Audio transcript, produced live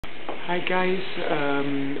Hi guys,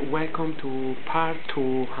 welcome to part 2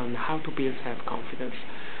 on how to build self-confidence.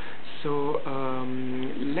 So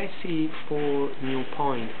let's see 4 new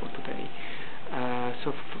points for today.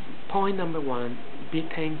 Point number 1, be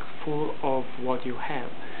thankful of what you have.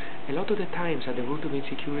 A lot of the times at the root of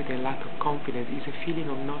insecurity and lack of confidence is a feeling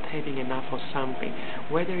of not having enough of something,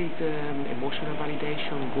 whether it's emotional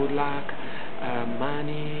validation, good luck,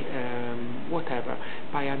 money, whatever.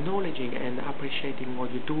 By acknowledging and appreciating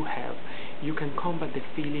what you do have, you can combat the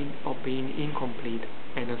feeling of being incomplete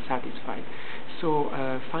and unsatisfied. So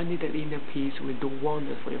finding that inner peace will do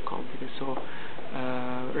wonders for your confidence. So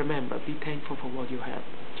remember, be thankful for what you have.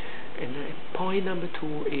 And point number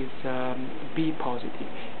 2 is be positive.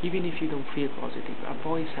 Even if you don't feel positive,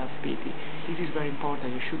 avoid self-pity. This is very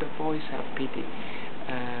important. You should avoid self-pity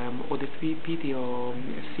or the pity or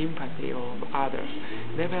sympathy of others.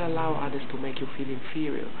 Never allow others to make you feel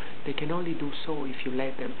inferior. They can only do so if you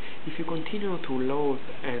let them. If you continue to loathe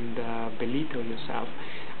and belittle yourself,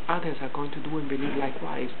 others are going to do and believe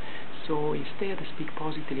likewise. So instead, speak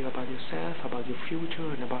positively about yourself, about your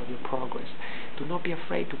future, and about your progress. Do not be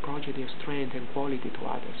afraid to project your strength and quality to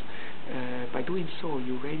others. By doing so,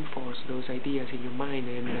 you reinforce those ideas in your mind,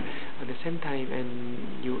 and at the same time,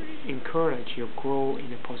 and you encourage your growth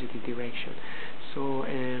in a positive direction. So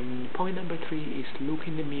point number 3 is look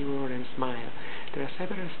in the mirror and smile. There are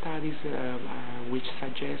several studies which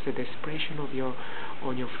suggest that the expression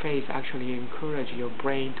on your face actually encourages your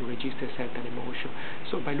brain to register certain emotion.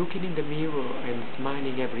 So by looking in the mirror and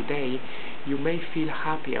smiling every day, you may feel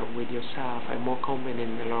happier with yourself and more confident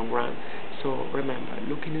in the long run. So remember,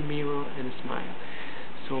 look in the mirror and smile.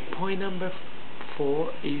 So point number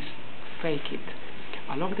 4 is fake it.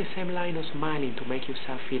 Along the same line of smiling to make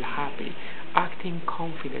yourself feel happy, acting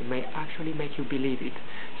confident may actually make you believe it.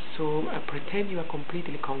 So pretend you are a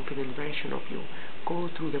completely confident version of you. Go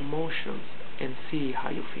through the motions and see how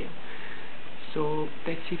you feel. So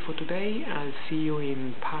that's it for today. I'll see you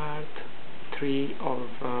in part 3 of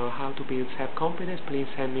how to build self-confidence. Please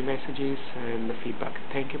send me messages and feedback.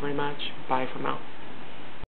 Thank you very much. Bye for now.